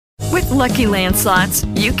Lucky Land Slots,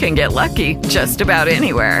 you can get lucky just about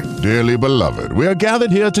anywhere. Dearly beloved, we are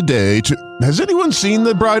gathered here today to... Has anyone seen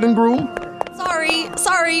the bride and groom?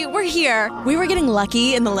 Sorry, we're here. We were getting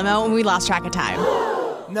lucky in the limo and we lost track of time.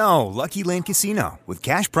 No, Lucky Land Casino, with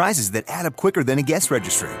cash prizes that add up quicker than a guest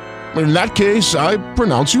registry. In that case, I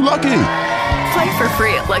pronounce you lucky. Play for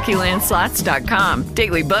free at LuckyLandSlots.com.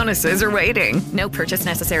 Daily bonuses are waiting. No purchase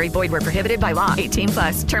necessary. Void where prohibited by law.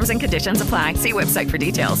 18+. Terms and conditions apply. See website for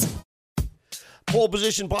details. Pole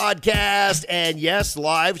Position Podcast, and yes,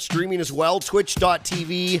 live streaming as well,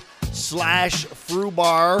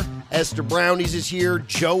 twitch.tv/Frubar. Esther Brownies is here,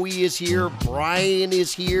 Joey is here, Brian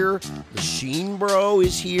is here, the Sheen Bro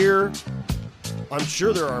is here. I'm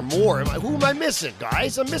sure there are more. Who am I missing,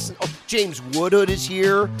 guys? I'm missing. Oh, James Woodhood is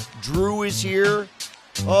here, Drew is here.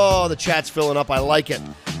 Oh, the chat's filling up. I like it.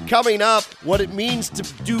 Coming up, what it means to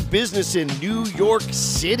do business in New York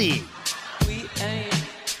City. We ain't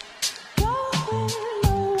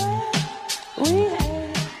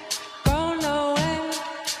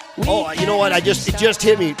Oh, you know what? It just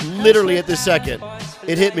hit me literally at this second.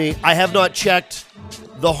 It hit me. I have not checked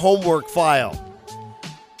the homework file.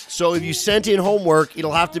 So if you sent in homework,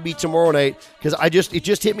 it'll have to be tomorrow night because it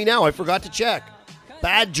just hit me now. I forgot to check.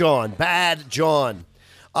 Bad John.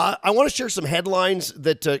 I want to share some headlines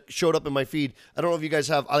that showed up in my feed. I don't know if you guys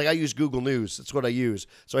have. I use Google News. That's what I use.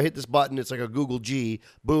 So I hit this button. It's like a Google G.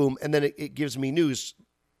 Boom, and then it gives me news.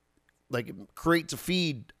 Like it creates a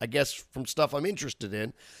feed, I guess, from stuff I'm interested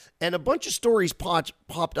in. And a bunch of stories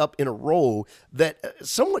popped up in a row that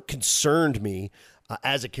somewhat concerned me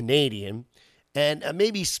as a Canadian and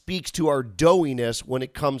maybe speaks to our doughiness when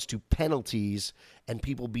it comes to penalties and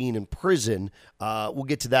people being in prison. We'll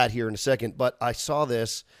get to that here in a second. But I saw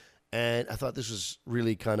this, and I thought this was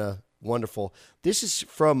really kind of wonderful. This is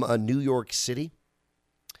from New York City,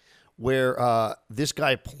 where this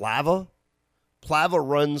guy Plava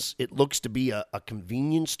runs, it looks to be a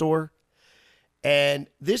convenience store. And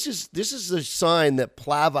this is the sign that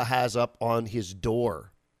Plava has up on his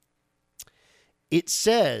door. It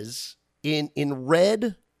says in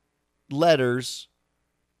red letters,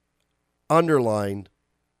 underlined,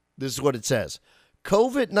 this is what it says.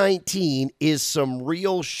 COVID-19 is some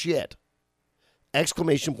real shit.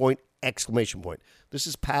 Exclamation point, exclamation point. This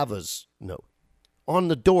is Plava's note on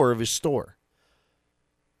the door of his store.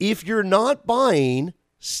 If you're not buying,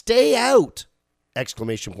 stay out.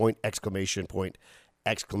 Exclamation point, exclamation point,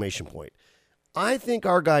 exclamation point. I think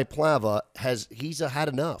our guy Plava he's had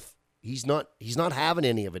enough. He's not having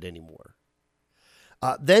any of it anymore.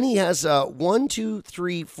 Then he has 1, 2,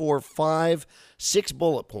 3, 4, 5, 6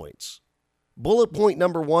 bullet points. Bullet point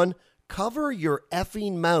number 1, cover your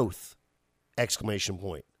effing mouth. Exclamation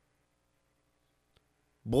point.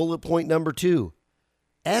 Bullet point number 2,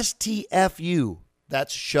 STFU.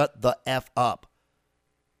 That's shut the F up.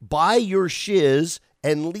 Buy your shiz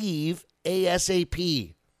and leave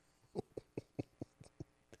ASAP.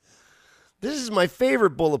 This is my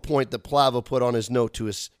favorite bullet point that Plava put on his note to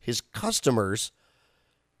his customers.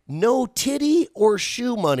 No titty or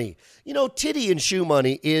shoe money. You know, titty and shoe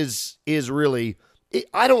money is really...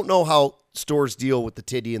 I don't know how stores deal with the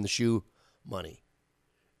titty and the shoe money.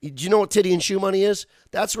 Do you know what titty and shoe money is?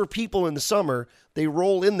 That's where people in the summer, they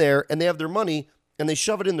roll in there and they have their money and they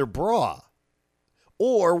shove it in their bra.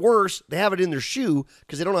 Or worse, they have it in their shoe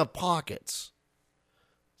because they don't have pockets.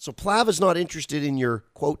 So Plava's not interested in your,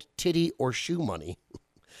 quote, titty or shoe money.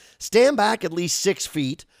 Stand back at least 6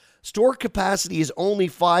 feet. Store capacity is only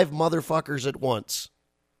 5 motherfuckers at once.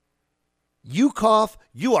 You cough,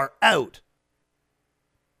 you are out.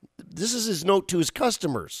 This is his note to his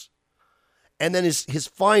customers. And then his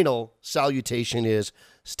final salutation is,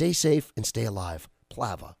 stay safe and stay alive,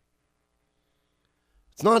 Plava.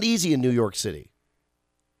 It's not easy in New York City.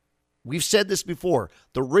 We've said this before.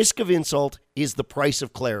 The risk of insult is the price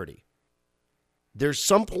of clarity. There's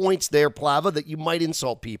some points there, Plava, that you might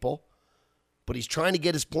insult people, but he's trying to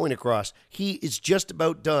get his point across. He is just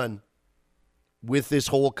about done with this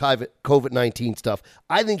whole COVID-19 stuff.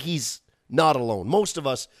 I think he's not alone. Most of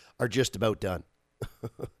us are just about done.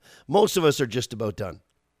 Most of us are just about done.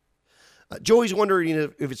 Joey's wondering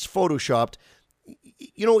if it's photoshopped.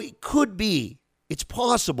 You know, it could be. It's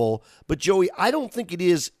possible, but Joey, I don't think it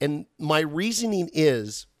is, and my reasoning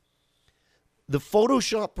is the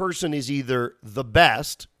Photoshop person is either the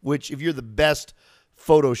best, which if you're the best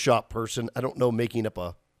Photoshop person, I don't know, making up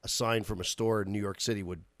a sign from a store in New York City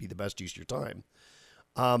would be the best use of your time.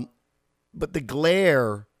 But the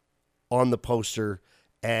glare on the poster,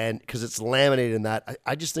 and because it's laminated in that,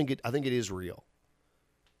 I just think I think it is real.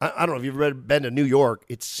 I don't know if you've ever been to New York.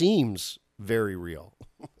 It seems very real.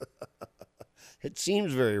 It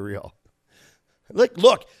seems very real.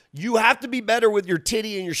 Look, you have to be better with your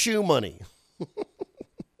titty and your shoe money.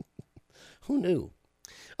 Who knew?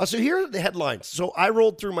 So here are the headlines. So I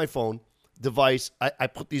rolled through my phone device. I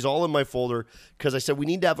put these all in my folder because I said we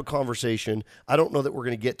need to have a conversation. I don't know that we're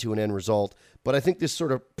going to get to an end result, but I think this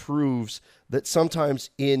sort of proves that sometimes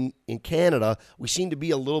in Canada, we seem to be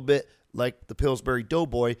a little bit like the Pillsbury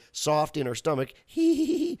Doughboy, soft in our stomach,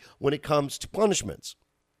 when it comes to punishments.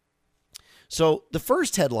 So the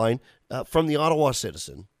first headline from the Ottawa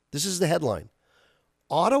Citizen, this is the headline.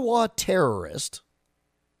 Ottawa terrorist.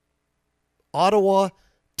 Like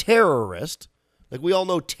we all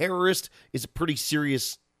know terrorist is a pretty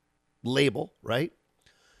serious label, right?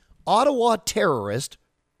 Ottawa terrorist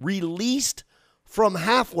released from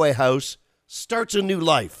halfway house starts a new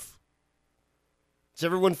life. Does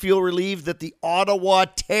everyone feel relieved that the Ottawa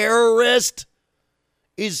terrorist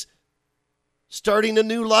is starting a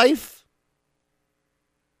new life?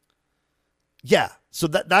 Yeah. So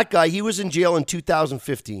that guy, he was in jail in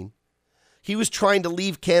 2015. He was trying to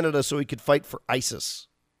leave Canada so he could fight for ISIS.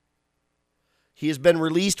 He has been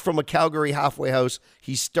released from a Calgary halfway house.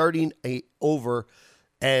 He's starting over,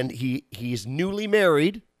 and he's newly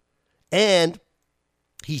married, and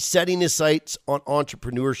he's setting his sights on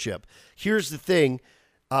entrepreneurship. Here's the thing.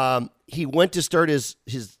 He went to start his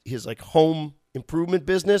like home improvement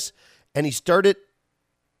business, and he started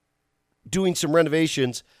doing some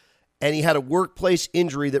renovations, and he had a workplace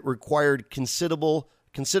injury that required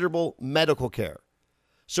considerable medical care.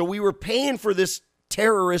 So we were paying for this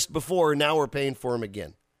terrorist before, and now we're paying for him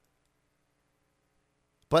again.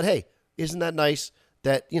 But hey, isn't that nice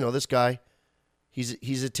that, this guy,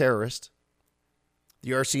 he's a terrorist.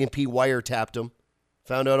 The RCMP wiretapped him,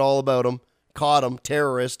 found out all about him, caught him,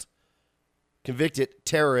 terrorist, convicted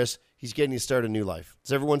terrorist. He's getting to start a new life.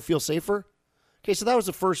 Does everyone feel safer? Okay, so that was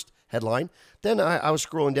the first headline. Then I was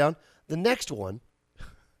scrolling down. The next one,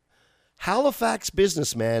 Halifax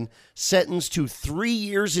businessman sentenced to 3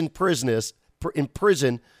 years in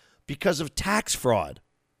prison because of tax fraud.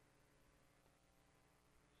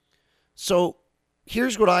 So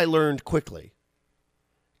here's what I learned quickly.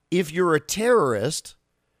 If you're a terrorist,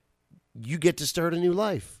 you get to start a new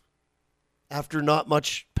life after not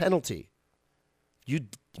much penalty.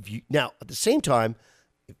 Now, at the same time,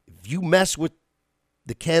 if you mess with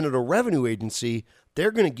the Canada Revenue Agency,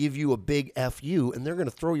 they're going to give you a big FU and they're going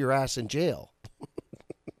to throw your ass in jail.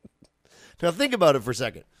 Now, think about it for a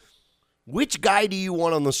second. Which guy do you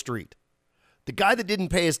want on the street? The guy that didn't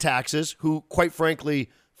pay his taxes, who, quite frankly,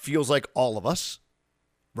 feels like all of us,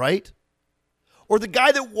 right? Or the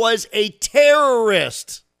guy that was a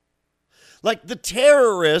terrorist? Like the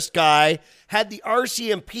terrorist guy had the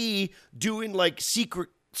RCMP doing like Secret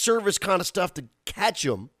Service kind of stuff to catch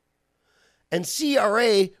him. And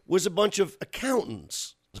CRA was a bunch of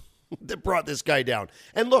accountants that brought this guy down.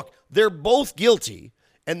 And look, they're both guilty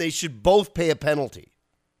and they should both pay a penalty.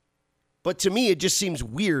 But to me, it just seems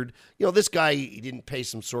weird. This guy, he didn't pay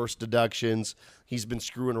some source deductions. He's been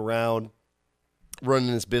screwing around, running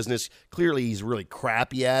his business. Clearly, he's really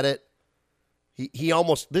crappy at it. He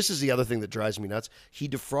almost, this is the other thing that drives me nuts. He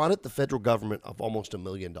defrauded the federal government of almost $1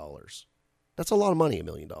 million. That's a lot of money, $1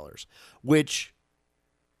 million, which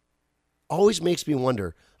always makes me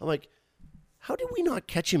wonder. I'm like, how did we not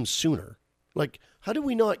catch him sooner? Like, how did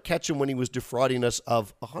we not catch him when he was defrauding us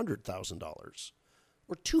of $100,000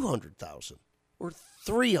 or $200,000 or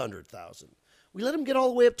 $300,000? We let him get all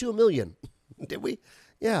the way up to $1 million, did we?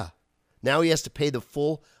 Yeah. Now he has to pay the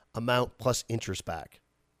full amount plus interest back.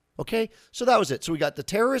 Okay, so that was it. So we got the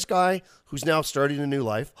terrorist guy who's now starting a new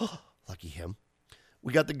life. Lucky him.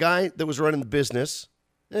 We got the guy that was running the business,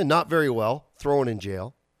 not very well, thrown in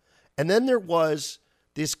jail. And then there was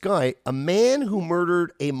this guy, a man who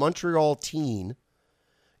murdered a Montreal teen,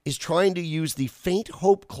 is trying to use the faint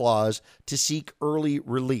hope clause to seek early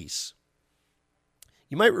release.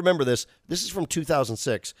 You might remember this. This is from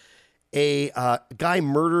 2006. A guy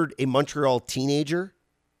murdered a Montreal teenager.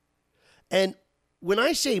 And when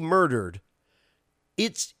I say murdered,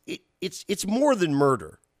 it's more than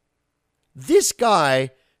murder. This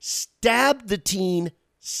guy stabbed the teen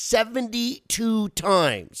 72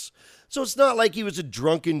 times. So it's not like he was a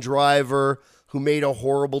drunken driver who made a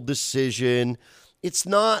horrible decision. It's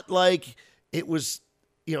not like it was,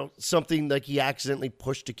 something like he accidentally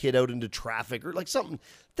pushed a kid out into traffic or like something.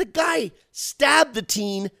 The guy stabbed the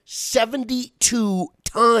teen 72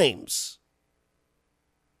 times.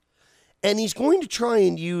 And he's going to try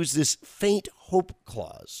and use this faint hope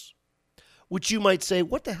clause, which you might say,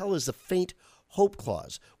 what the hell is the faint hope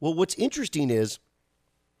clause? Well, what's interesting is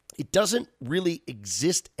it doesn't really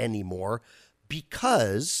exist anymore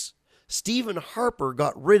because Stephen Harper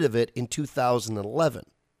got rid of it in 2011.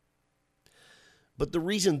 But the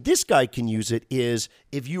reason this guy can use it is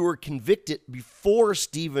if you were convicted before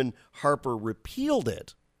Stephen Harper repealed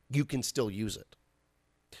it, you can still use it.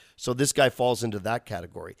 So this guy falls into that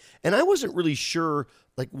category. And I wasn't really sure,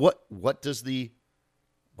 like, what does the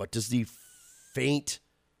faint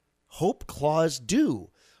hope clause do?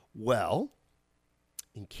 Well,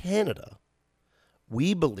 in Canada,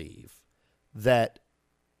 we believe that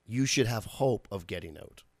you should have hope of getting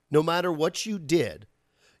out. No matter what you did,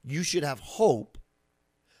 you should have hope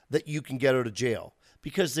that you can get out of jail.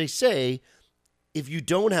 Because they say if you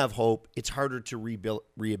don't have hope, it's harder to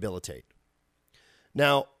rehabilitate.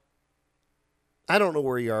 Now, I don't know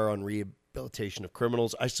where you are on rehabilitation of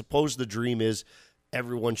criminals. I suppose the dream is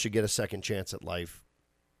everyone should get a second chance at life.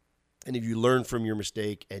 And if you learn from your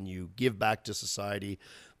mistake and you give back to society,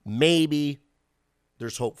 maybe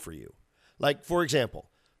there's hope for you. Like, for example,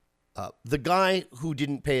 the guy who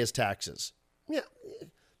didn't pay his taxes. Yeah,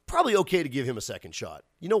 probably okay to give him a second shot.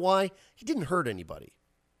 You know why? He didn't hurt anybody.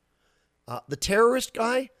 The terrorist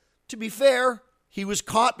guy, to be fair, he was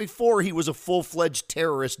caught before he was a full-fledged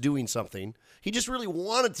terrorist doing something. He just really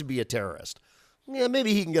wanted to be a terrorist. Yeah,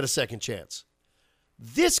 maybe he can get a second chance.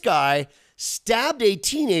 This guy stabbed a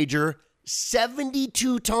teenager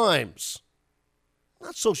 72 times.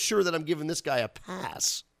 Not so sure that I'm giving this guy a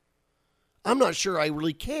pass. I'm not sure I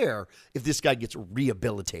really care if this guy gets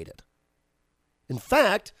rehabilitated. In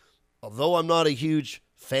fact, although I'm not a huge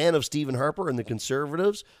fan of Stephen Harper and the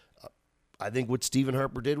Conservatives, I think what Stephen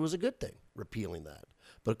Harper did was a good thing, repealing that.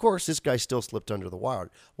 But of course, this guy still slipped under the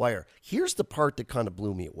wire. Here's the part that kind of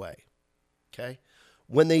blew me away. Okay?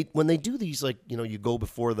 When they do these, like, you know, you go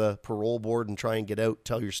before the parole board and try and get out,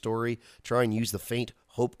 tell your story, try and use the faint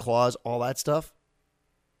hope clause, all that stuff.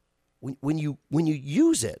 When you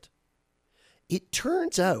use it, it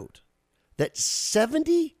turns out that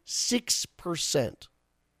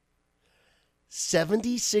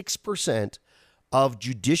 76% of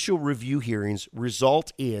judicial review hearings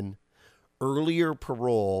result in earlier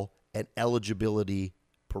parole and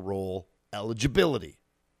parole eligibility.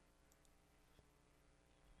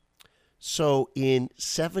 So in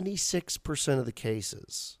 76% of the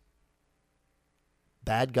cases,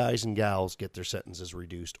 bad guys and gals get their sentences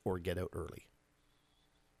reduced or get out early.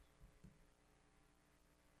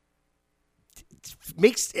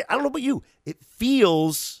 I don't know about you, it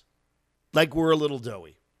feels like we're a little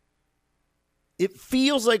doughy. It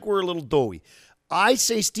feels like we're a little doughy. I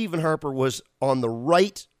say Stephen Harper was on the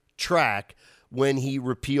right track when he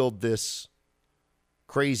repealed this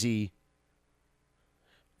crazy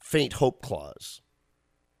faint hope clause.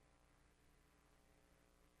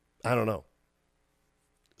 I don't know.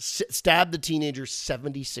 Stabbed the teenager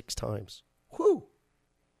 76 times. Whew.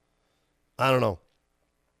 I don't know.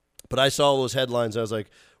 But I saw those headlines. I was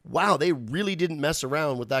like, wow, they really didn't mess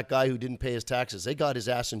around with that guy who didn't pay his taxes. They got his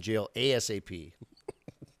ass in jail ASAP.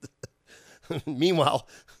 Meanwhile,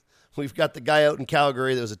 we've got the guy out in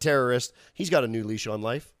Calgary that was a terrorist. He's got a new leash on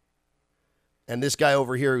life. And this guy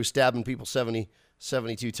over here who's stabbing people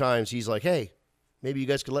 72 times, he's like, hey, maybe you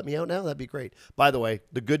guys could let me out now? That'd be great. By the way,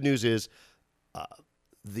 the good news is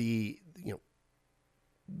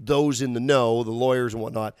those in the know, the lawyers and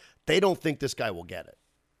whatnot, they don't think this guy will get it.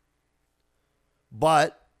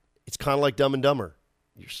 But it's kind of like Dumb and Dumber.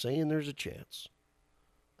 You're saying there's a chance.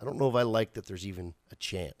 I don't know if I like that there's even a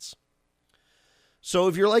chance. So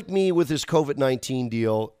if you're like me with this COVID-19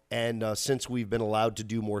 deal, and since we've been allowed to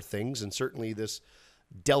do more things, and certainly this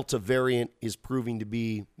Delta variant is proving to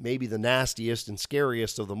be maybe the nastiest and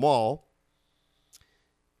scariest of them all,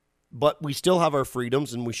 but we still have our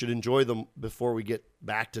freedoms and we should enjoy them before we get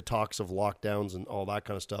back to talks of lockdowns and all that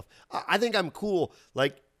kind of stuff. I think I'm cool.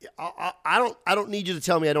 Like, I don't need you to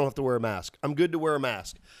tell me I don't have to wear a mask. I'm good to wear a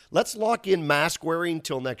mask. Let's lock in mask wearing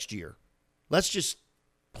till next year. Let's just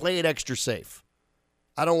play it extra safe.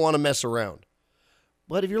 I don't want to mess around.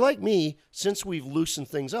 But if you're like me, since we've loosened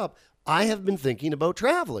things up, I have been thinking about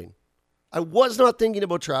traveling. I was not thinking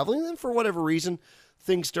about traveling, and then for whatever reason,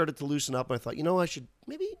 things started to loosen up. I thought, I should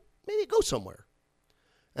maybe go somewhere.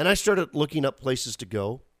 And I started looking up places to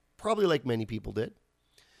go, probably like many people did.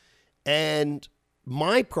 And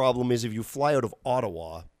my problem is if you fly out of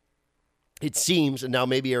Ottawa, it seems, and now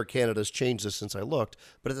maybe Air Canada has changed this since I looked,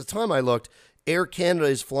 but at the time I looked, Air Canada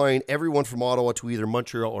is flying everyone from Ottawa to either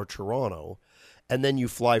Montreal or Toronto, and then you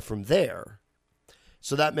fly from there.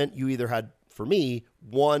 So that meant you either had, for me,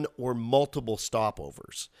 one or multiple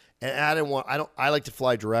stopovers. And I like to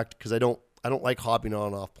fly direct because I don't like hopping on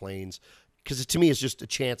and off planes because to me it's just a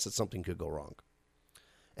chance that something could go wrong.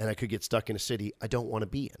 And I could get stuck in a city I don't want to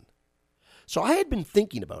be in. So I had been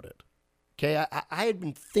thinking about it. Okay, I had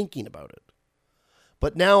been thinking about it.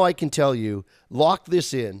 But now I can tell you, lock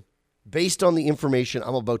this in, based on the information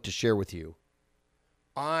I'm about to share with you.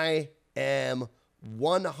 I am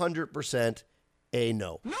 100% a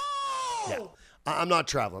no. No! Yeah. I'm not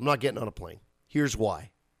traveling. I'm not getting on a plane. Here's why.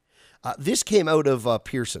 This came out of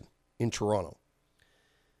Pearson in Toronto.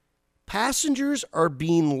 Passengers are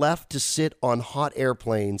being left to sit on hot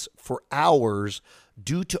airplanes for hours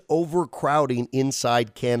due to overcrowding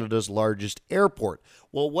inside Canada's largest airport.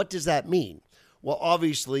 Well, what does that mean? Well,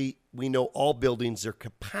 obviously, we know all buildings, their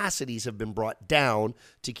capacities have been brought down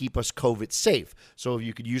to keep us COVID safe. So if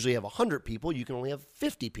you could usually have 100 people, you can only have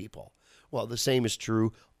 50 people. Well, the same is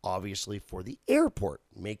true, obviously, for the airport.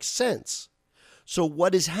 Makes sense. So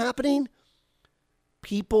what is happening?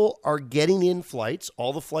 People are getting in flights.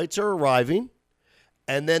 All the flights are arriving.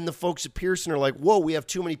 And then the folks at Pearson are like, whoa, we have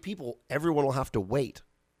too many people. Everyone will have to wait.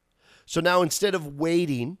 So now instead of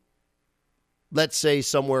waiting, let's say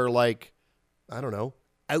somewhere like, I don't know,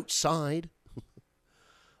 outside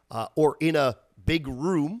or in a big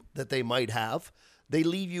room that they might have, they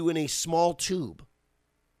leave you in a small tube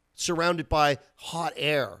surrounded by hot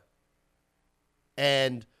air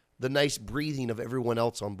and the nice breathing of everyone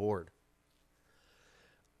else on board.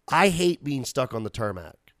 I hate being stuck on the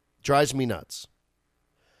tarmac. Drives me nuts.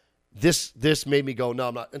 This made me go, no,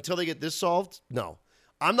 I'm not. Until they get this solved, no.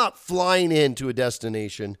 I'm not flying into a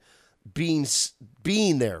destination,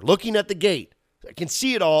 being there, looking at the gate. I can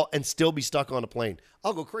see it all and still be stuck on a plane.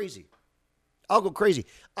 I'll go crazy.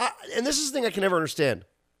 And this is the thing I can never understand.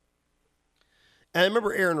 And I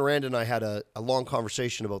remember Aaron Rand and I had a long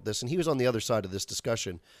conversation about this, and he was on the other side of this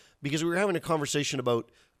discussion because we were having a conversation about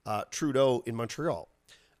Trudeau in Montreal.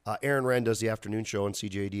 Aaron Rand does the afternoon show on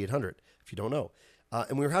CJAD 800, if you don't know.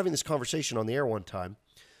 And we were having this conversation on the air one time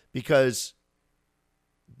because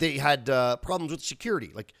they had problems with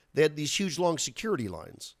security. Like, they had these huge, long security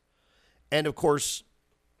lines. And, of course,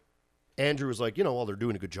 Andrew was like, well, they're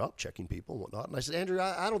doing a good job checking people and whatnot. And I said, Andrew,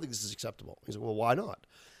 I don't think this is acceptable. He said, well, why not?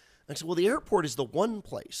 I said, well, the airport is the one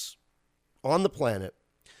place on the planet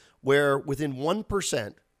where within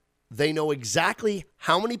 1%, they know exactly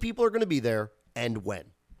how many people are going to be there and when.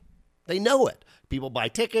 They know it. People buy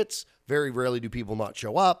tickets. Very rarely do people not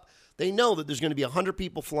show up. They know that there's going to be 100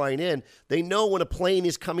 people flying in. They know when a plane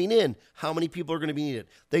is coming in, how many people are going to be needed.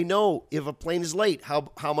 They know if a plane is late,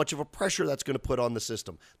 how much of a pressure that's going to put on the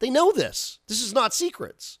system. They know this. This is not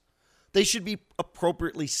secrets. They should be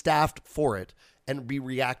appropriately staffed for it and be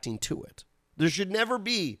reacting to it. There should never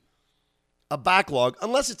be a backlog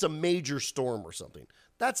unless it's a major storm or something.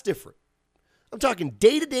 That's different. I'm talking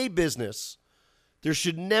day-to-day business. There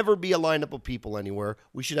should never be a lineup of people anywhere.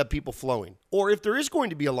 We should have people flowing. Or if there is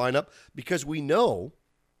going to be a lineup, because we know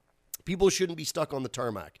people shouldn't be stuck on the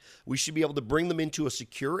tarmac, we should be able to bring them into a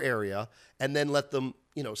secure area and then let them,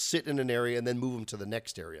 sit in an area and then move them to the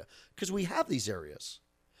next area. Because we have these areas.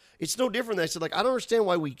 It's no different than I said, I don't understand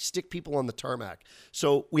why we stick people on the tarmac.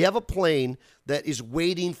 So we have a plane that is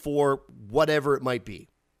waiting for whatever it might be.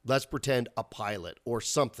 Let's pretend a pilot or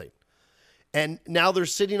something. And now they're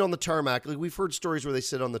sitting on the tarmac. Like, we've heard stories where they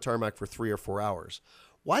sit on the tarmac for 3 or 4 hours.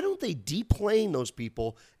 Why don't they deplane those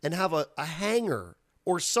people and have a hangar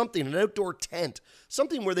or something, an outdoor tent,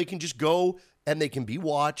 something where they can just go and they can be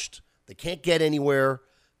watched. They can't get anywhere.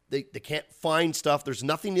 They can't find stuff. There's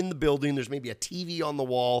nothing in the building. There's maybe a TV on the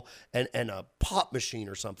wall and a pop machine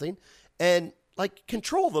or something. And,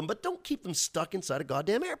 control them, but don't keep them stuck inside a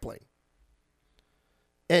goddamn airplane.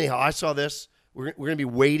 Anyhow, I saw this. We're going to be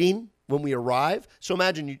waiting when we arrive. So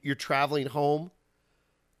imagine you're traveling home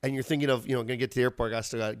and you're thinking of, going to get to the airport. I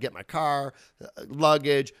still got to get my car,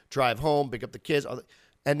 luggage, drive home, pick up the kids.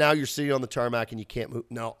 And now you're sitting on the tarmac and you can't move.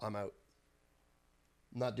 No, I'm out.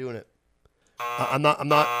 I'm not doing it. I'm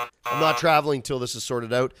not traveling till this is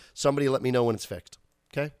sorted out. Somebody let me know when it's fixed.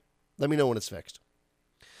 Okay? Let me know when it's fixed.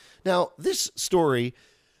 Now, this story,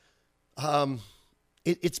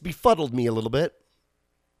 it's befuddled me a little bit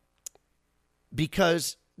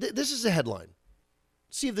because this is a headline.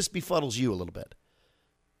 See if this befuddles you a little bit.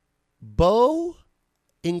 Beau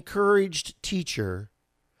encouraged teacher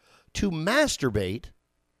to masturbate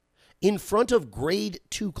in front of grade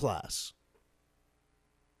 2 class.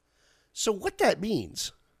 So what that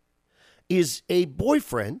means is a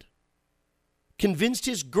boyfriend convinced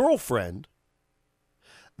his girlfriend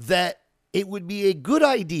that it would be a good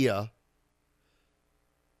idea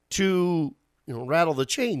to, rattle the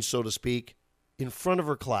chains, so to speak, in front of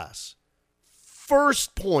her class.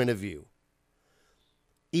 First point of view,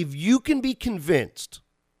 if you can be convinced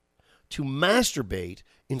to masturbate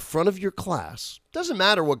in front of your class, doesn't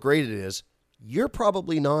matter what grade it is, you're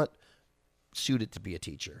probably not suited to be a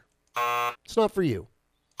teacher. It's not for you.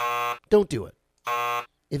 Don't do it.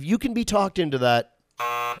 If you can be talked into that,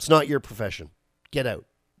 it's not your profession. Get out.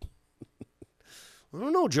 I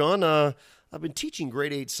don't know, John. I've been teaching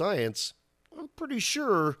grade 8 science. I'm pretty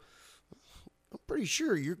sure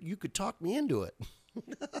you could talk me into it.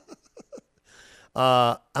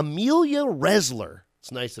 Amelia Resler.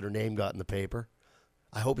 It's nice that her name got in the paper.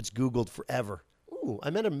 I hope it's Googled forever. Ooh, I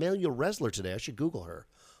met Amelia Resler today. I should Google her.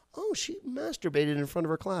 Oh, she masturbated in front of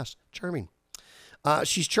her class. Charming.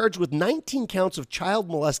 She's charged with 19 counts of child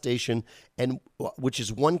molestation, which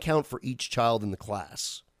is 1 count for each child in the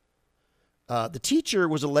class. The teacher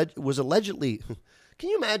was allegedly... Can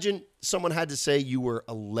you imagine someone had to say you were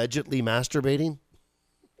allegedly masturbating?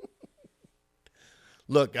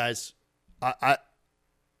 Look, guys, I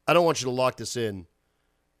don't want you to lock this in,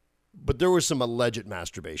 but there was some alleged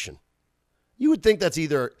masturbation. You would think that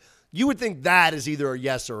is either a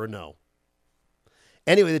yes or a no.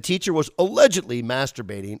 Anyway, the teacher was allegedly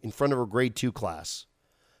masturbating in front of her grade 2 class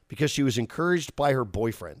because she was encouraged by her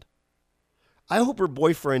boyfriend. I hope her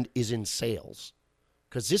boyfriend is in sales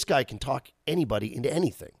because this guy can talk anybody into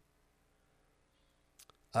anything.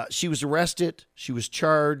 She was arrested. She was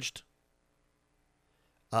charged.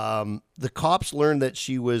 The cops learned that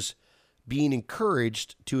she was being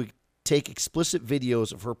encouraged to take explicit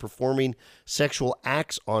videos of her performing sexual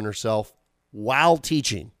acts on herself while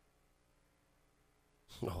teaching.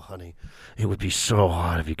 Oh, honey, it would be so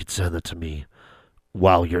hot if you could send that to me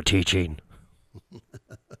while you're teaching.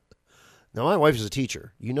 Now, my wife is a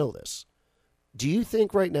teacher. You know this. Do you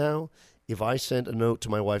think right now, if I sent a note to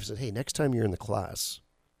my wife and said, hey, next time you're in the class,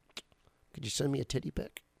 could you send me a titty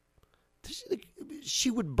pic?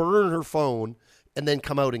 She would burn her phone and then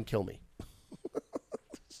come out and kill me.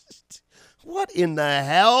 What in the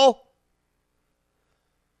hell?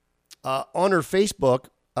 On her Facebook,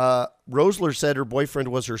 Rosler said her boyfriend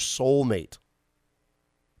was her soulmate.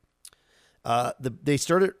 They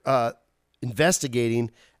started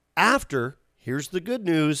investigating after, here's the good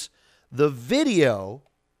news, the video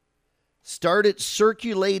started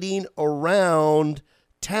circulating around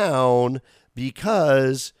town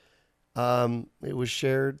because it was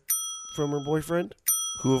shared from her boyfriend,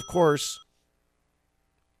 who, of course,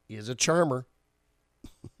 is a charmer.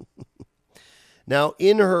 Now,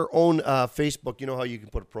 in her own Facebook, you know how you can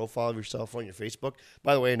put a profile of yourself on your Facebook?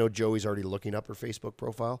 By the way, I know Joey's already looking up her Facebook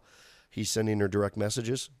profile. He's sending her direct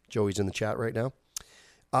messages. Joey's in the chat right now.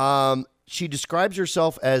 She describes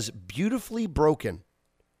herself as beautifully broken,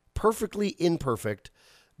 perfectly imperfect,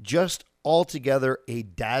 just altogether a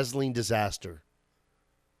dazzling disaster.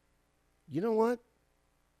 You know what?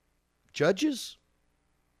 Judges?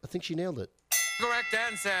 I think she nailed it. Correct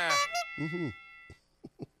answer. Mm-hmm.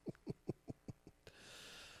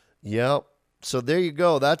 Yep. So there you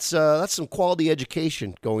go. That's some quality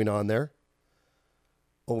education going on there.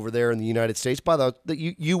 Over there in the United States. By the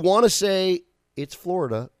way, you want to say it's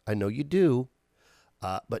Florida. I know you do.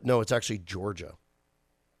 But no, it's actually Georgia.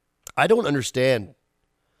 I don't understand.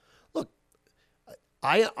 Look,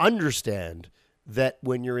 I understand that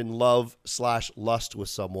when you're in love/lust with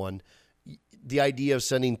someone, the idea of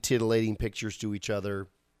sending titillating pictures to each other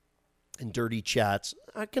and dirty chats,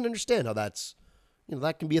 I can understand how that's,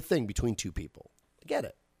 that can be a thing between two people. I get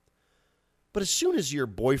it. But as soon as your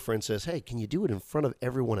boyfriend says, hey, can you do it in front of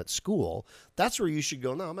everyone at school? That's where you should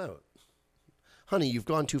go, no, I'm out. Honey, you've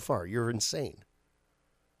gone too far. You're insane.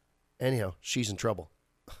 Anyhow, she's in trouble.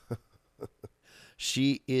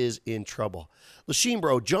 She is in trouble. Lachine,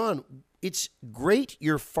 bro, John, it's great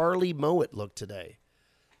your Farley Mowat look today.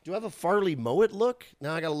 Do I have a Farley Mowat look?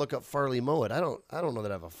 Now I got to look up Farley Mowat. I don't know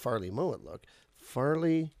that I have a Farley Mowat look.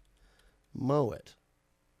 Farley Mowat.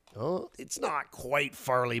 Oh, it's not quite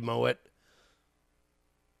Farley Mowat.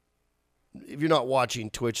 If you're not watching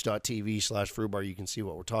twitch.tv/FruBar, you can see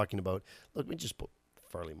what we're talking about. Look, let me just put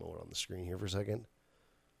Farley Mowat on the screen here for a second.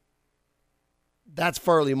 That's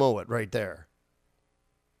Farley Mowat right there.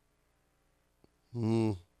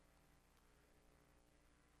 You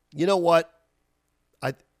know what?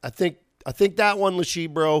 I think that one,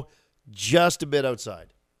 Lachie, bro, just a bit outside.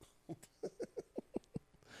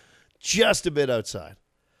 Just a bit outside.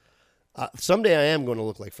 Someday I am going to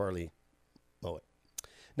look like Farley Mowat.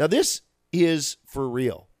 Now, this is for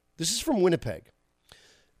real. This is from Winnipeg.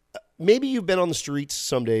 Maybe you've been on the streets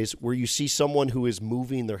some days where you see someone who is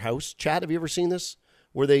moving their house. Chad, have you ever seen this?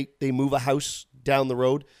 Where they move a house down the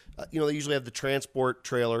road. They usually have the transport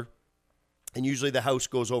trailer, and usually the house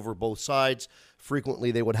goes over both sides.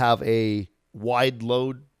 Frequently, they would have a wide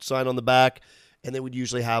load sign on the back, and they would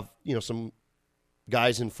usually have, some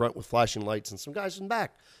guys in front with flashing lights and some guys in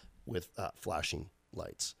back with flashing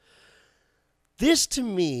lights. This, to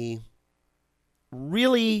me,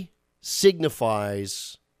 really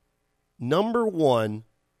signifies, number one,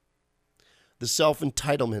 the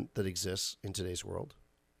self-entitlement that exists in today's world.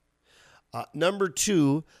 Number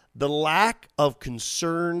two, the lack of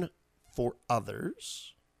concern for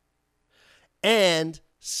others. And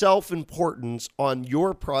self-importance on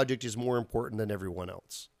your project is more important than everyone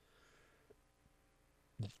else.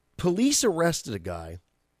 Police arrested a guy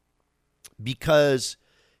because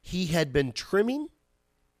he had been trimming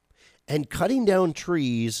and cutting down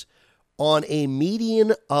trees on a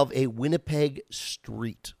median of a Winnipeg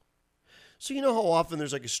street. So you know how often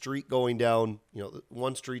there's like a street going down,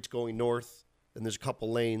 one street's going north, and there's a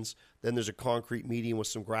couple lanes, then there's a concrete median with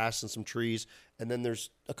some grass and some trees, and then there's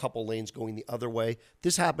a couple lanes going the other way.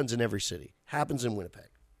 This happens in every city. Happens in Winnipeg.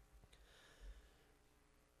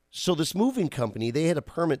 So this moving company, they had a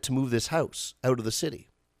permit to move this house out of the city.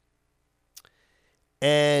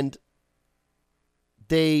 And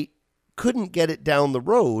they couldn't get it down the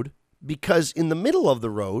road because in the middle of the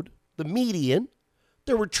road, the median,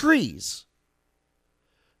 there were trees.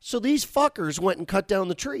 So these fuckers went and cut down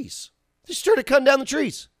the trees. They started cutting down the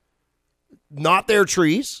trees. Not their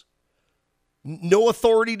trees. No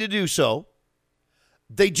authority to do so.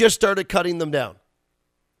 They just started cutting them down.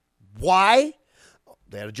 Why?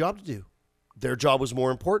 They had a job to do. Their job was more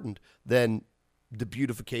important than the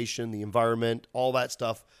beautification, the environment, all that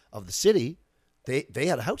stuff of the city. They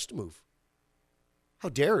had a house to move. How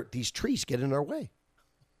dare these trees get in our way?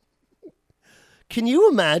 Can you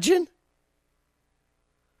imagine?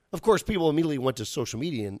 Of course, people immediately went to social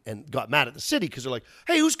media and got mad at the city because they're like,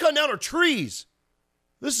 hey, who's cutting down our trees?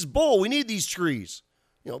 This is bull. We need these trees.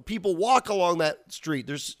 People walk along that street.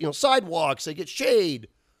 There's, sidewalks. They get shade.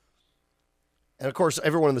 And, of course,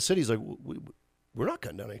 everyone in the city is like, we're not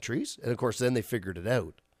cutting down any trees. And, of course, then they figured it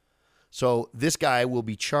out. So this guy will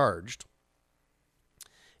be charged.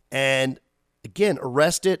 And, again,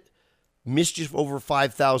 arrested, mischief over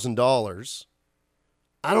 $5,000.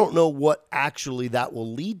 I don't know what actually that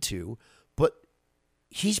will lead to, but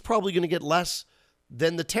he's probably going to get less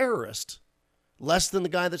than the terrorist, less than the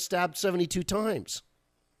guy that stabbed 72 times.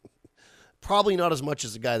 Probably not as much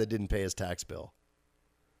as the guy that didn't pay his tax bill.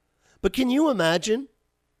 But can you imagine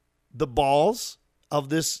the balls of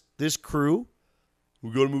this crew?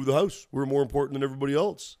 We're going to move the house. We're more important than everybody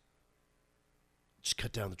else. Just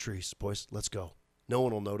cut down the trees, boys. Let's go. No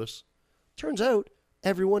one will notice. Turns out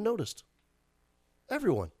everyone noticed.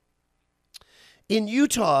 Everyone. In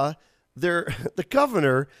Utah, the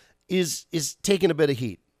governor is taking a bit of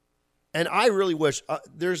heat. And I really wish,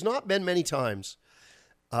 there's not been many times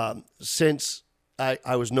since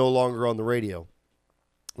I was no longer on the radio.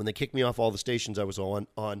 When they kicked me off all the stations I was on,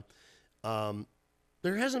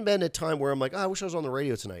 there hasn't been a time where I'm like, I wish I was on the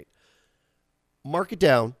radio tonight. Mark it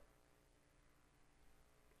down.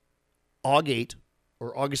 August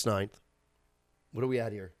 9th. What are we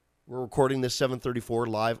at here? We're recording this 7:34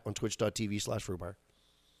 live on twitch.tv/Frubar.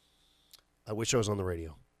 I wish I was on the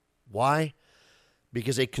radio. Why?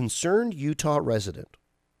 Because a concerned Utah resident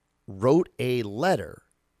wrote a letter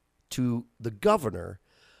to the governor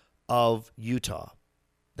of Utah.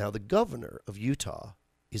 Now, the governor of Utah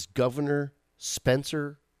is Governor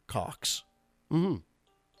Spencer Cox.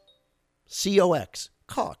 C-O-X.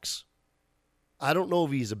 Cox. I don't know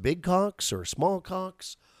if he's a big Cox or a small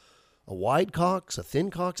Cox, a wide Cox, a thin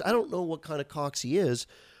Cox. I don't know what kind of Cox he is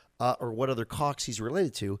or what other Cox he's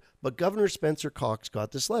related to, but Governor Spencer Cox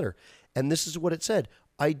got this letter. And this is what it said.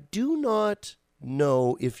 I do not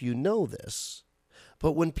know if you know this,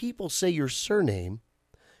 but when people say your surname,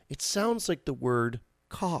 it sounds like the word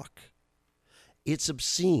cock. It's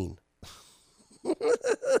obscene. Now,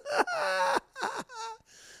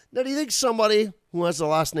 do you think somebody who has the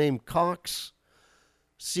last name Cox,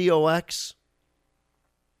 C-O-X,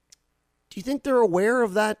 do you think they're aware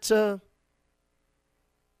of that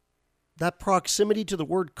that proximity to the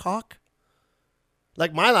word cock?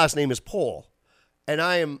 Like, my last name is Paul, and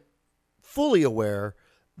I am fully aware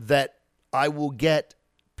that I will get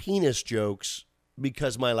penis jokes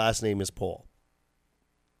because my last name is Paul.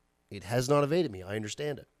 It has not evaded me. I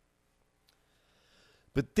understand it.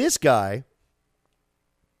 But this guy,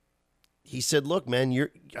 he said, look, man, I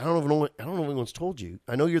don't know if anyone's told you.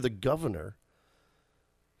 I know you're the governor,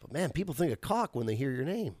 but man, people think of cock when they hear your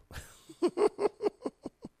name.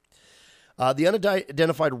 The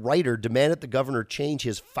unidentified writer demanded the governor change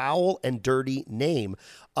his foul and dirty name.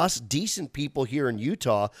 Us decent people here in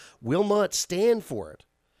Utah will not stand for it.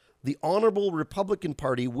 The Honorable Republican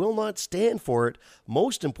Party will not stand for it.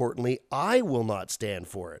 Most importantly, I will not stand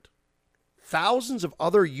for it. Thousands of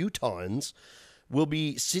other Utahns will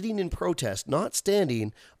be sitting in protest, not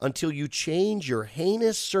standing, until you change your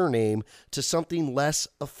heinous surname to something less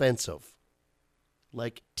offensive,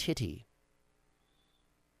 like titty.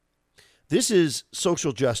 This is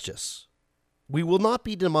social justice. We will not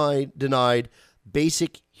be denied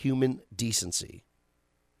basic human decency.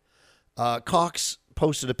 Cox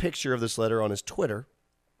posted a picture of this letter on his Twitter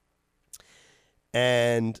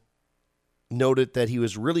and noted that he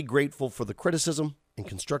was really grateful for the criticism and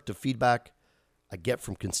constructive feedback I get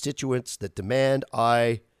from constituents that demand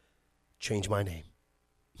I change my name.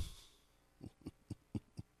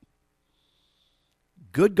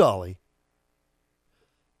 Good golly,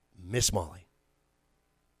 Miss Molly.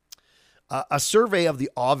 A survey of the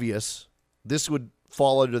obvious, this would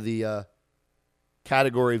fall under the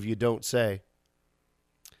category of you don't say,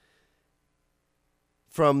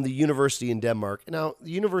 from the University in Denmark. Now,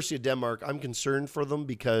 the University of Denmark, I'm concerned for them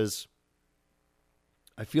because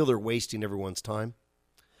I feel they're wasting everyone's time.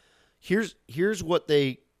 Here's what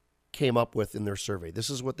they came up with in their survey. This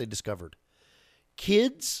is what they discovered.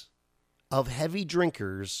 Kids of heavy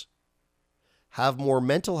drinkers have more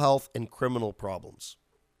mental health and criminal problems.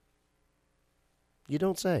 You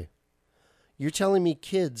don't say. You're telling me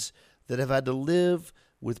kids that have had to live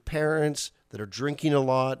with parents that are drinking a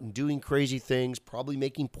lot and doing crazy things, probably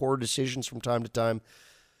making poor decisions from time to time,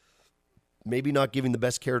 maybe not giving the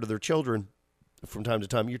best care to their children from time to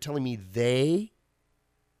time. You're telling me they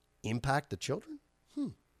impact the children?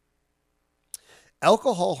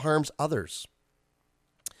 Alcohol harms others.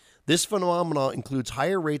 This phenomenon includes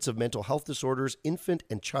higher rates of mental health disorders, infant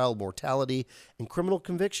and child mortality, and criminal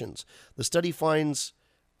convictions. The study finds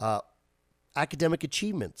academic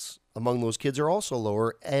achievements among those kids are also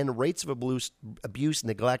lower, and rates of abuse,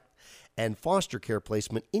 neglect, and foster care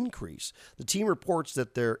placement increase. The team reports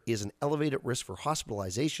that there is an elevated risk for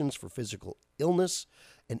hospitalizations for physical illness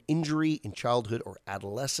and injury in childhood or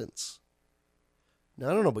adolescence.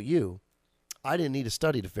 Now, I don't know about you. I didn't need a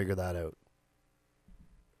study to figure that out.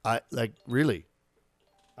 I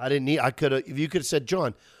could have, if you could have said,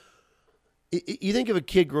 John, you think if a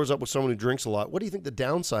kid grows up with someone who drinks a lot, what do you think the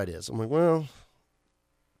downside is? I'm like, well,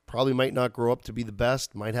 probably might not grow up to be the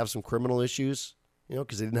best, might have some criminal issues,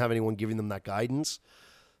 because they didn't have anyone giving them that guidance.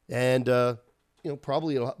 And,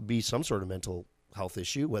 probably it'll be some sort of mental health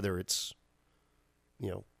issue, whether it's,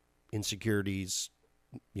 insecurities,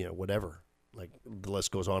 whatever. Like, the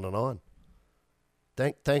list goes on and on.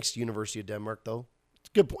 Thanks to University of Denmark, though. It's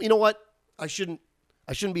a good point. You know what? I shouldn't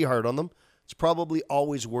be hard on them. It's probably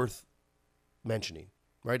always worth mentioning,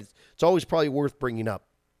 right? It's always probably worth bringing up.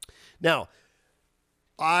 Now,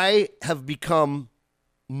 I have become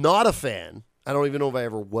not a fan. I don't even know if I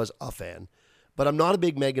ever was a fan, but I'm not a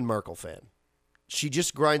big Meghan Markle fan. She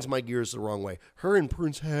just grinds my gears the wrong way. Her and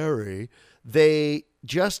Prince Harry, they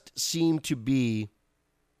just seem to be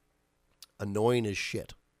annoying as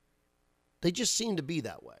shit. They just seem to be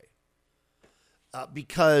that way.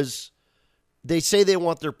 Because they say they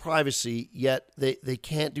want their privacy, yet they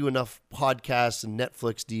can't do enough podcasts and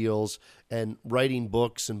Netflix deals and writing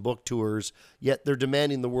books and book tours, yet they're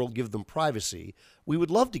demanding the world give them privacy. We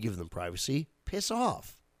would love to give them privacy. Piss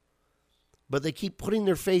off. But they keep putting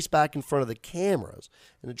their face back in front of the cameras,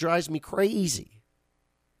 and it drives me crazy.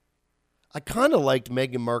 I kind of liked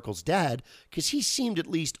Meghan Markle's dad because he seemed at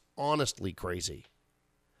least honestly crazy.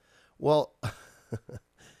 Well,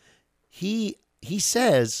 he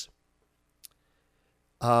says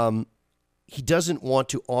he doesn't want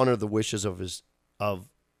to honor the wishes of his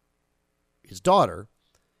daughter,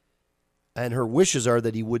 and her wishes are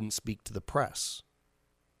that he wouldn't speak to the press.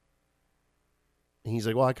 And he's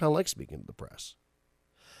like, well, I kind of like speaking to the press.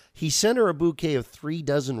 He sent her a bouquet of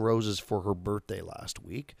 36 roses for her birthday last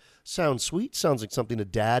week. Sounds sweet. Sounds like something a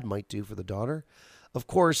dad might do for the daughter. Of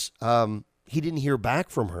course, he didn't hear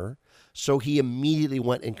back from her, so he immediately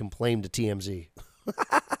went and complained to TMZ.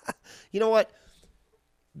 You know what?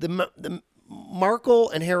 The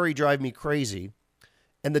Markle and Harry drive me crazy,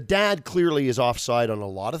 and the dad clearly is offside on a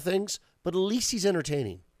lot of things, but at least he's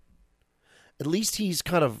entertaining. At least he's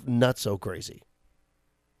kind of nutso crazy.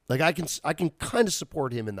 Like, I can kind of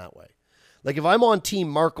support him in that way. Like, if I'm on Team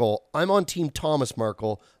Markle, I'm on Team Thomas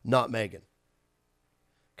Markle, not Meghan.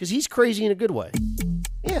 Because he's crazy in a good way.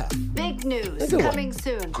 Yeah. Big news coming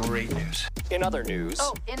soon. Great news. In other news.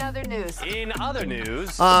 Oh, in other news. In other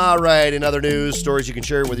news. All right, in other news, stories you can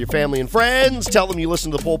share with your family and friends. Tell them you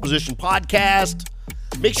listen to the Pole Position podcast.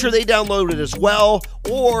 Make sure they download it as well.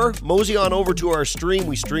 Or mosey on over to our stream.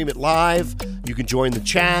 We stream it live. You can join the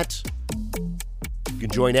chat. You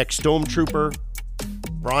can join ex-Stormtrooper,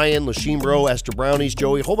 Brian, Lashimbro, Esther Brownies,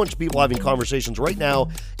 Joey, a whole bunch of people having conversations right now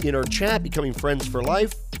in our chat, becoming friends for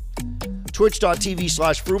life.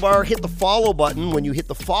 Twitch.tv/Frubar. Hit the follow button. When you hit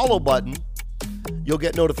the follow button, you'll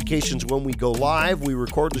get notifications when we go live. We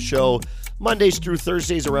record the show Mondays through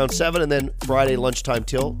Thursdays around 7, and then Friday lunchtime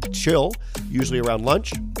chill, usually around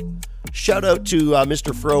lunch. Shout out to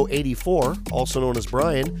Mr. Fro84, also known as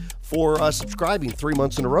Brian, for subscribing 3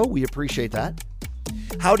 months in a row. We appreciate that.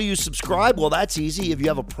 How do you subscribe? Well, that's easy. If you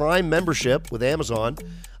have a Prime membership with Amazon,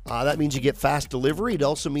 that means you get fast delivery. It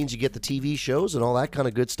also means you get the TV shows and all that kind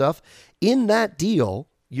of good stuff. In that deal,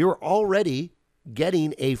 you're already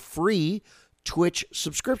getting a free Twitch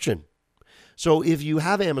subscription. So if you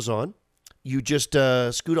have Amazon, you just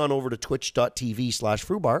scoot on over to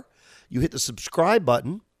twitch.tv/Frubar. You hit the subscribe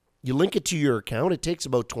button. You link it to your account. It takes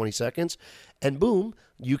about 20 seconds. And boom,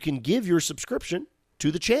 you can give your subscription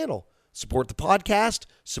to the channel. Support the podcast,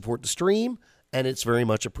 support the stream, and it's very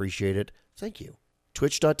much appreciated. Thank you.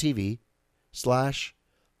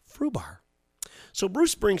 Twitch.tv/Frubar. So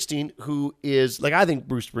Bruce Springsteen, who is, I think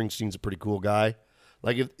Bruce Springsteen's a pretty cool guy.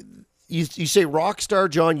 If you say rock star,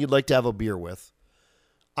 John, you'd like to have a beer with,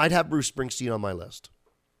 I'd have Bruce Springsteen on my list.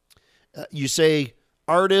 You say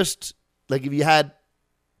artist, if you had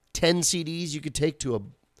 10 CDs you could take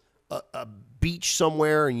to a beach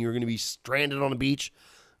somewhere and you're going to be stranded on a beach,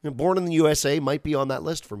 Born in the USA might be on that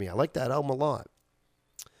list for me. I like that album a lot.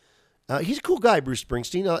 He's a cool guy, Bruce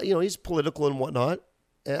Springsteen. He's political and whatnot.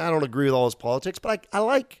 And I don't agree with all his politics, but I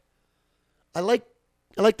like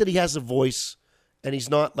that he has a voice and he's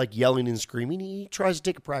not yelling and screaming. He tries to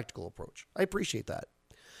take a practical approach. I appreciate that.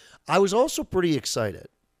 I was also pretty excited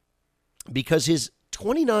because his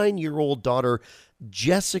 29-year-old daughter,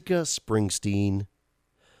 Jessica Springsteen,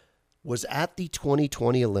 was at the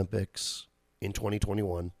 2020 Olympics in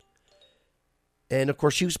 2021. And, of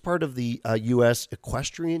course, she was part of the U.S.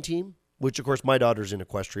 equestrian team, which, of course, my daughter's in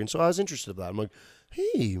equestrian. So I was interested in that. I'm like,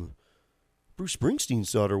 hey, Bruce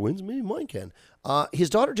Springsteen's daughter wins. Maybe mine can.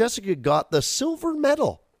 His daughter, Jessica, got the silver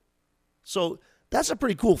medal. So that's a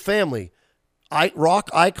pretty cool family.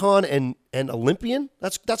 Rock icon and Olympian.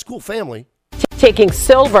 That's a cool family. Taking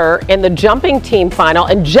silver in the jumping team final.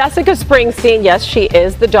 And Jessica Springsteen, yes, she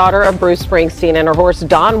is the daughter of Bruce Springsteen, and her horse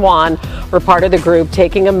Don Juan were part of the group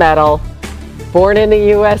taking a medal. Born in the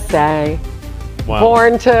USA. Wow.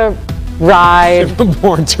 Born to ride.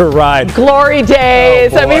 Born to ride. Glory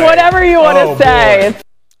days. I mean, whatever you want to say.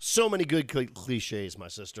 So many good cliches, my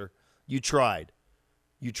sister. You tried.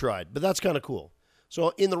 But that's kind of cool. So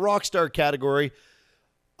in the rock star category,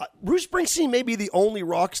 Bruce Springsteen may be the only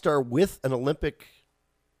rock star with an Olympian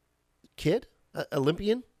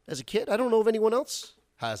as a kid. I don't know if anyone else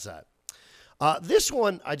has that. This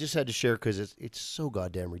one I just had to share because it's so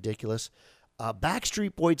goddamn ridiculous.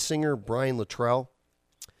 Backstreet Boys singer Brian Littrell,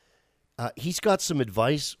 he's got some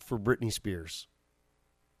advice for Britney Spears.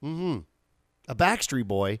 A Backstreet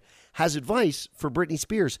Boy has advice for Britney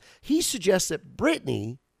Spears. He suggests that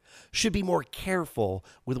Britney should be more careful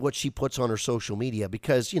with what she puts on her social media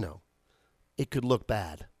because, it could look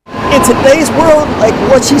bad. In today's world,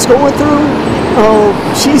 what she's going through,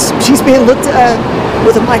 she's being looked at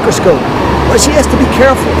with a microscope. But she has to be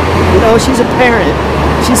careful. She's a parent.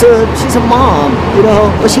 She's a mom,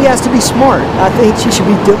 but she has to be smart. I think she should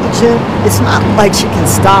be diligent. It's not like she can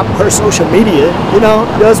stop her social media,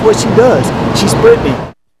 does what she does. She's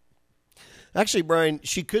Britney. Actually, Brian,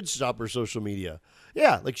 she could stop her social media.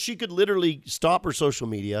 Yeah, she could literally stop her social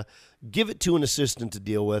media, give it to an assistant to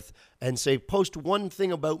deal with, and say, post one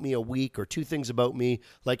thing about me a week or two things about me.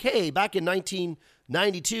 Hey, back in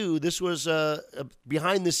 1992, this was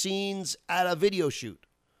behind the scenes at a video shoot.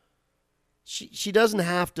 She doesn't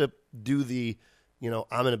have to do the,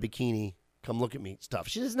 I'm in a bikini, come look at me stuff.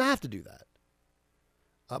 She doesn't have to do that.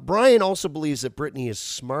 Brian also believes that Britney is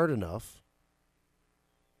smart enough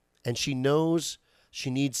and she knows she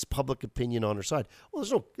needs public opinion on her side.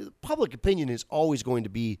 Well, public opinion is always going to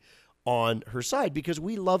be on her side because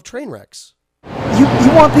we love train wrecks.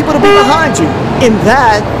 You want people to be behind you. In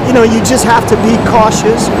that, you just have to be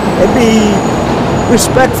cautious and be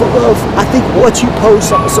respectful of, I think, what you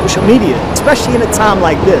post on social media, especially in a time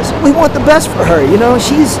like this. We want the best for her,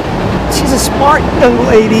 She's a smart young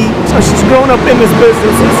lady, so she's grown up in this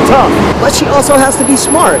business. It's tough. But she also has to be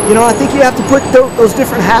smart. I think you have to put those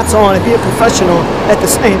different hats on and be a professional at the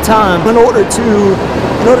same time in order to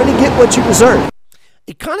get what you deserve.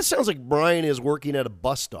 It kind of sounds like Brian is working at a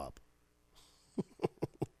bus stop.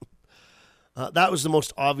 That was the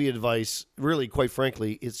most obvious advice, really, quite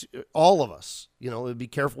frankly. It's all of us, be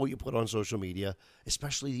careful what you put on social media,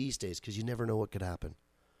 especially these days, because you never know what could happen.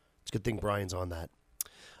 It's a good thing Brian's on that.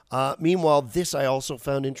 Meanwhile, this I also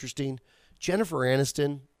found interesting. Jennifer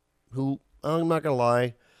Aniston, who, I'm not going to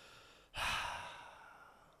lie,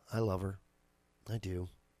 I love her. I do.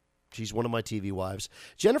 She's one of my TV wives.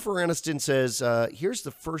 Jennifer Aniston says, here's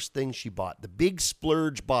the first thing she bought, the big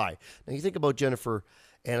splurge buy. Now, you think about Jennifer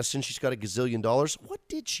Aniston, she's got $1 gazillion. What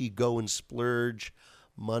did she go and splurge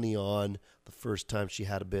money on the first time she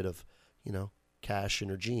had a bit of, cash in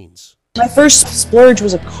her jeans? My first splurge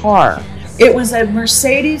was a car. It was a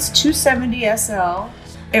Mercedes 270 SL.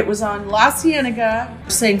 It was on La Cienega,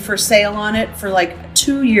 saying for sale on it for like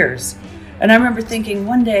 2 years. And I remember thinking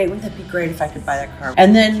one day, wouldn't that be great if I could buy that car?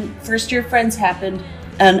 And then First Year Friends happened,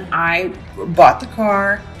 and I bought the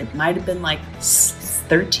car. It might have been like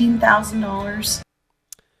 $13,000.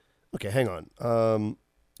 Okay, hang on.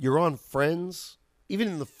 You're on Friends. Even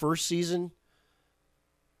in the first season,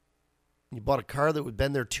 you bought a car that had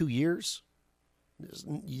been there 2 years.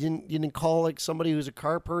 You didn't call like somebody who's a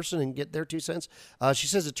car person and get their 2 cents. She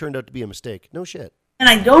says it turned out to be a mistake. No shit. And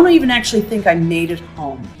I don't even actually think I made it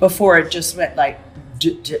home before it just went like,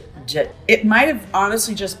 it might have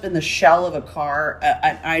honestly just been the shell of a car.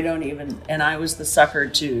 I don't even, and I was the sucker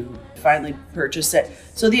to finally purchase it.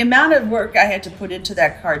 So the amount of work I had to put into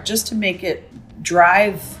that car just to make it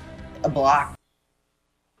drive a block.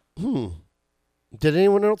 Did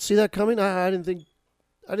anyone else see that coming? I didn't think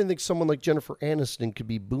someone like Jennifer Aniston could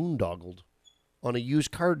be boondoggled on a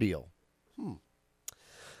used car deal.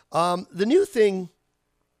 The new thing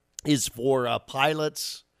is for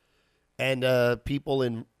pilots and people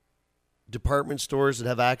in department stores that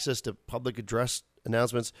have access to public address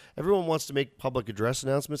announcements. Everyone wants to make public address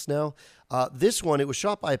announcements now. This one, it was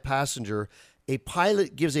shot by a passenger. A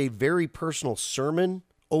pilot gives a very personal sermon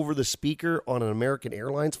over the speaker on an American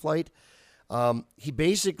Airlines flight. He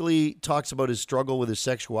basically talks about his struggle with his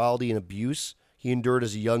sexuality and abuse he endured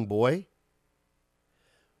as a young boy.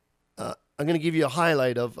 I'm going to give you a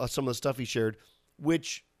highlight of some of the stuff he shared,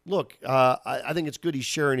 which, look, I think it's good he's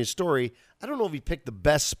sharing his story. I don't know if he picked the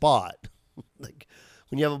best spot, like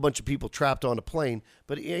when you have a bunch of people trapped on a plane,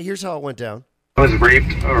 but here's how it went down. I was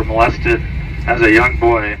raped or molested as a young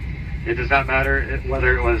boy. It does not matter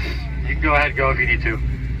whether it was, you can go ahead and go if you need to.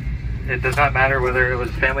 It does not matter whether it was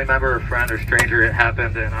a family member or friend or stranger. It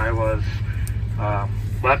happened, and I was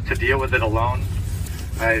left to deal with it alone.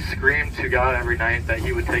 I screamed to God every night that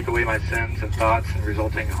he would take away my sins and thoughts and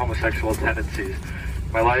resulting homosexual tendencies.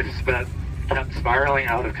 My life kept spiraling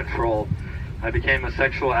out of control. I became a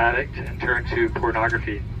sexual addict and turned to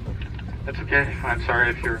pornography. That's okay. I'm sorry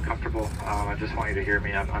if you're uncomfortable. I just want you to hear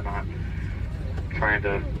me. I'm not trying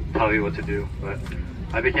to tell you what to do, but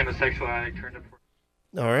I became a sexual addict, turned to pornography.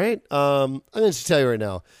 All right. I'm going to tell you right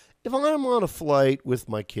now, if I'm on a flight with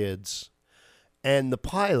my kids and the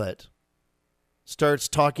pilot starts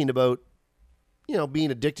talking about,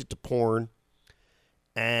 being addicted to porn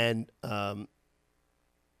and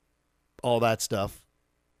all that stuff,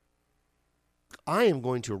 I am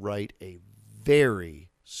going to write a very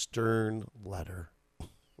stern letter.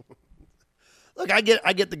 Look, I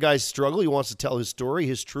get the guy's struggle. He wants to tell his story,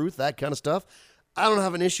 his truth, that kind of stuff. I don't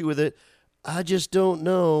have an issue with it. I just don't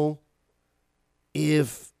know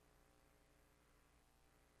if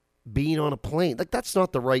being on a plane, that's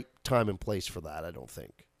not the right time and place for that, I don't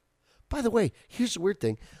think. By the way, here's the weird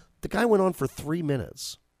thing. The guy went on for 3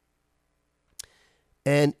 minutes.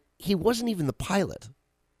 And he wasn't even the pilot.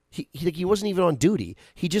 He wasn't even on duty.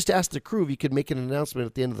 He just asked the crew if he could make an announcement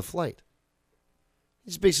at the end of the flight.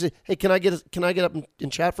 He's basically, hey, can I get up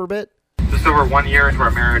and chat for a bit? Just over 1 year into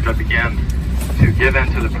our marriage, I began to give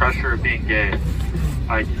in to the pressure of being gay.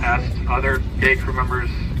 I asked other gay crew members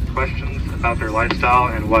questions about their lifestyle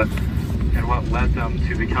and what led them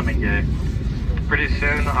to becoming gay. Pretty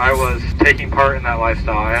soon, I was taking part in that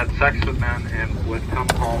lifestyle. I had sex with men and would come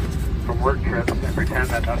home from work trips and pretend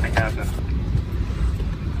that nothing happened.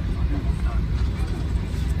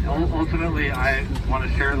 Ultimately, I want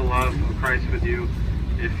to share the love of Christ with you.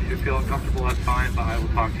 If you feel uncomfortable, that's fine, but I will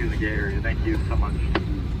talk to you in the gay area. Thank you so much.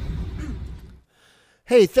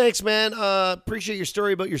 Hey, thanks, man. Appreciate your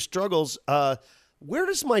story about your struggles. Where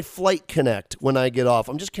does my flight connect when I get off?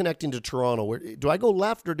 I'm just connecting to Toronto. Do I go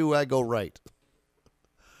left or do I go right?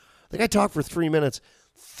 I think I talked for 3 minutes.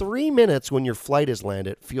 3 minutes when your flight has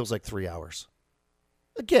landed feels like 3 hours.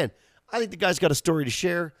 Again, I think the guy's got a story to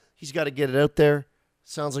share. He's got to get it out there.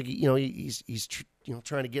 Sounds like he's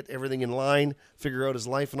trying to get everything in line, figure out his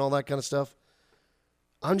life and all that kind of stuff.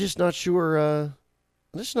 I'm just not sure.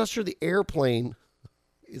 The airplane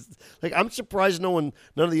is like. I'm surprised none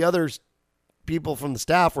of the other people from the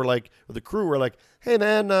staff were like, or the crew were like, "Hey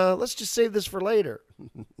man, let's just save this for later."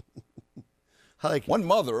 Like one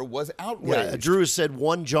mother was outraged. Yeah, Drew said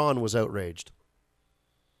one John was outraged.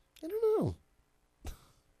 I don't know. It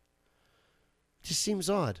just seems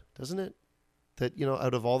odd, doesn't it? that,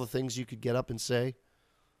 out of all the things you could get up and say,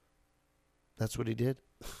 that's what he did?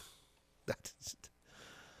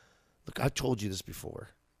 Look, I've told you this before.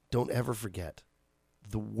 Don't ever forget.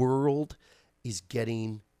 The world is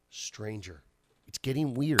getting stranger. It's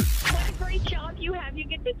getting weird. What a great job you have. You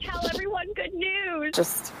get to tell everyone good news.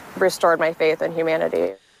 Just restored my faith in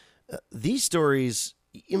humanity. These stories,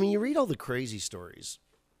 you read all the crazy stories.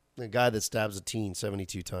 The guy that stabs a teen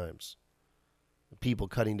 72 times. People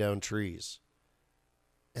cutting down trees.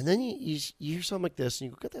 And then you hear something like this, and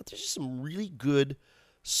you go, there's just some really good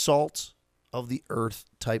salt of the earth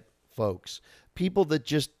type folks. People that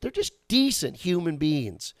they're just decent human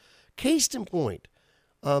beings. Case in point,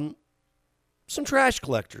 some trash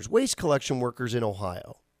collectors, waste collection workers in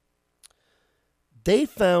Ohio. They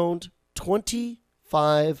found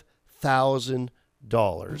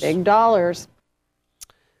 $25,000. Big dollars.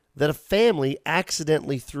 That a family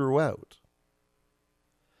accidentally threw out.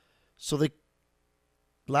 So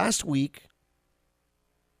last week,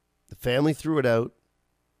 the family threw it out.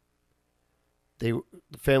 The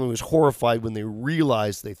family was horrified when they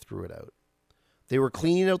realized they threw it out. They were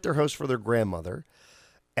cleaning out their house for their grandmother,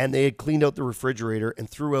 and they had cleaned out the refrigerator and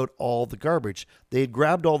threw out all the garbage. They had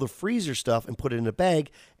grabbed all the freezer stuff and put it in a bag,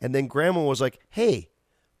 and then Grandma was like, hey,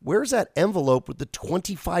 where's that envelope with the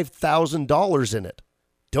 $25,000 in it?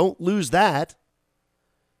 Don't lose that.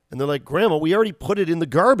 And they're like, Grandma, we already put it in the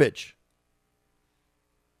garbage.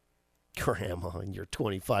 Grandma and your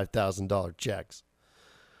 $25,000 checks.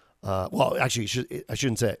 Well, actually, I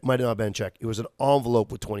shouldn't say it. It might not have been a check. It was an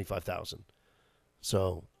envelope with $25,000.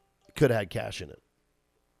 So it could have had cash in it.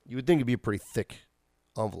 You would think it'd be a pretty thick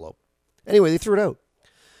envelope. Anyway, they threw it out.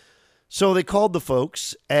 So they called the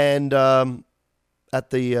folks and at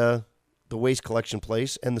the waste collection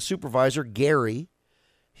place, and the supervisor, Gary,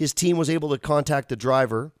 his team was able to contact the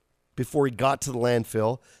driver before he got to the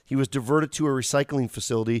landfill. He was diverted to a recycling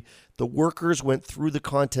facility. The workers went through the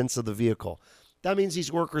contents of the vehicle. That means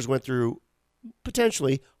these workers went through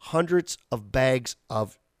potentially hundreds of bags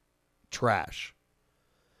of trash.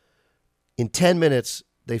 In 10 minutes,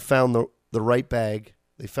 they found the right bag.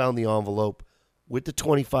 They found the envelope with the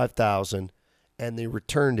 $25,000, and they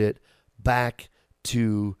returned it back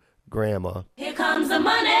to Grandma. Here comes the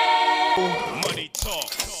money. Money talk.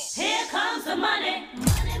 Here comes the money.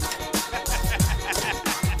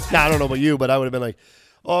 Now, I don't know about you, but I would have been like,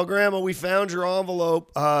 oh, Grandma, we found your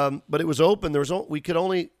envelope, but it was open. There was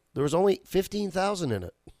only $15,000 in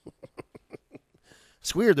it.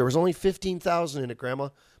 It's weird. There was only $15,000 in it, Grandma.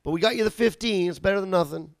 But we got you the 15. It's better than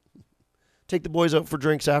nothing. Take the boys out for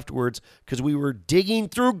drinks afterwards because we were digging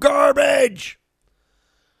through garbage.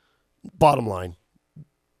 Bottom line,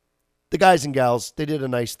 the guys and gals, they did a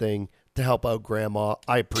nice thing to help out Grandma.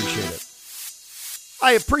 I appreciate it.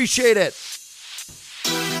 I appreciate it.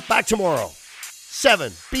 Back tomorrow.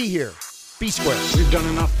 7. Be here. Be square. We've done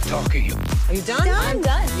enough talking. Are you done? I'm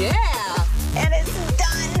done. Yeah. And it's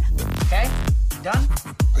done. Okay. Done?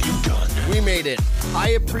 Are you done? We made it. I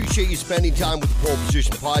appreciate you spending time with the Pole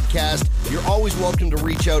Position Podcast. You're always welcome to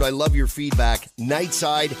reach out. I love your feedback.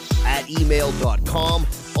 Nightside@email.com.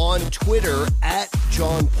 On Twitter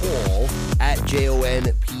 @JohnPole,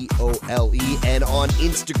 @JONPOLE, and on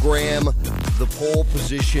Instagram, the Pole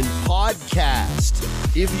Position Podcast.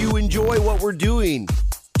 If you enjoy what we're doing,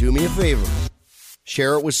 do me a favor.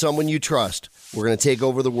 Share it with someone you trust. We're going to take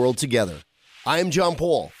over the world together. I'm John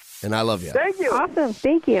Pole, and I love you. Thank you. Awesome.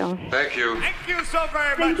 Thank you. Thank you. Thank you so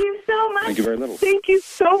very much. Thank you so much. Thank you very little. Thank you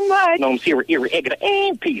so much. No, I'm serious, irregular,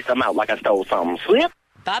 and peace. I'm out like I stole something. Slip.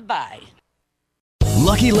 Bye-bye.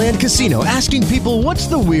 Lucky Land Casino, asking people, what's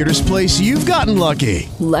the weirdest place you've gotten lucky?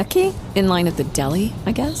 Lucky? In line at the deli,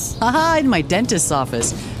 I guess? Aha, in my dentist's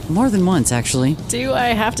office. More than once, actually. Do I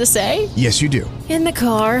have to say? Yes, you do. In the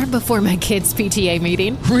car before my kids' PTA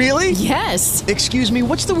meeting. Really? Yes. Excuse me,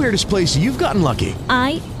 what's the weirdest place you've gotten lucky?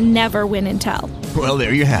 I never win and tell. Well,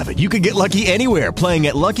 there you have it. You can get lucky anywhere, playing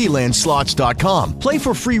at LuckyLandSlots.com. Play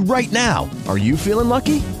for free right now. Are you feeling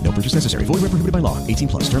lucky? No purchase necessary. Void where prohibited by law.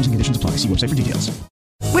 18+. Terms and conditions apply. See website for details.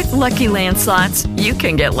 With Lucky Land Slots, you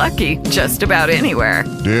can get lucky just about anywhere.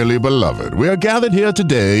 Dearly beloved, we are gathered here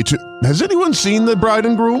today to... Has anyone seen the bride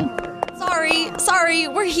and groom? Sorry,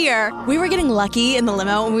 we're here. We were getting lucky in the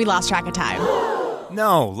limo and we lost track of time.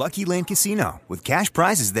 No, Lucky Land Casino, with cash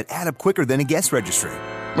prizes that add up quicker than a guest registry.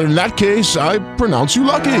 In that case, I pronounce you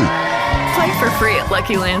lucky. Play for free at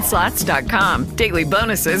LuckyLandSlots.com. Daily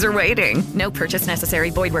bonuses are waiting. No purchase necessary.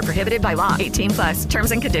 Void where prohibited by law. 18+.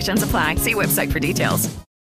 Terms and conditions apply. See website for details.